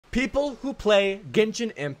People who play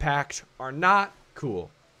Genshin Impact are not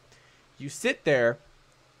cool. You sit there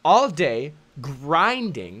all day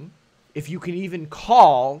grinding, if you can even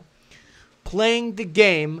call, playing the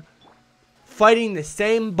game, fighting the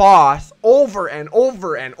same boss over and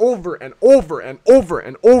over and over and over and over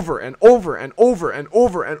and over and over and over and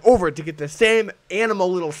over and over to get the same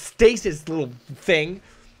animal little stasis little thing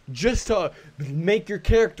just to make your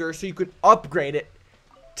character so you could upgrade it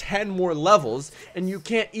 10 more levels, and you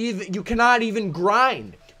cannot even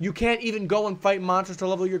grind. You can't even go and fight monsters to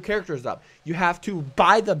level your characters up. You have to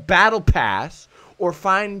buy the battle pass or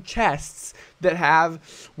find chests that have,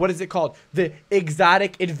 what is it called? The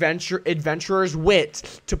exotic adventurer's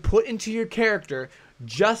wit to put into your character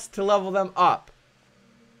just to level them up.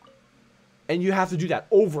 And you have to do that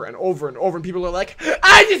over and over and over. And people are like,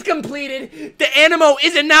 I just completed the Animo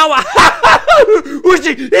isn't now a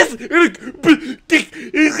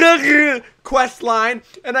quest line.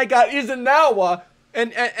 And I got Izanawa.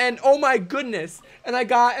 And oh my goodness. And I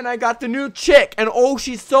got the new chick. And oh,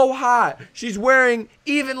 she's so hot. She's wearing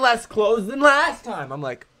even less clothes than last time. I'm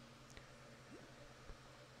like,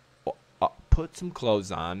 put some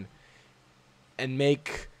clothes on and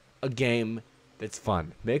make a game that's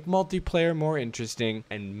fun. Make multiplayer more interesting,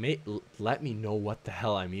 and let me know what the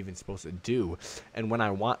hell I'm even supposed to do. And when I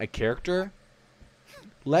want a character,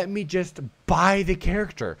 let me just buy the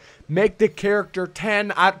character. Make the character 10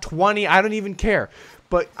 at 20, I don't even care.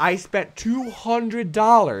 But I spent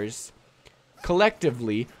 $200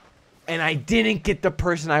 collectively, and I didn't get the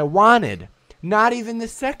person I wanted. Not even the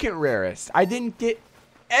second rarest. I didn't get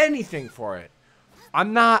anything for it.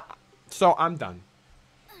 I'm done.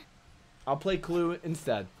 I'll play Clue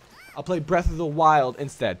instead. I'll play Breath of the Wild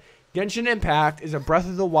instead. Genshin Impact is a Breath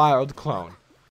of the Wild clone.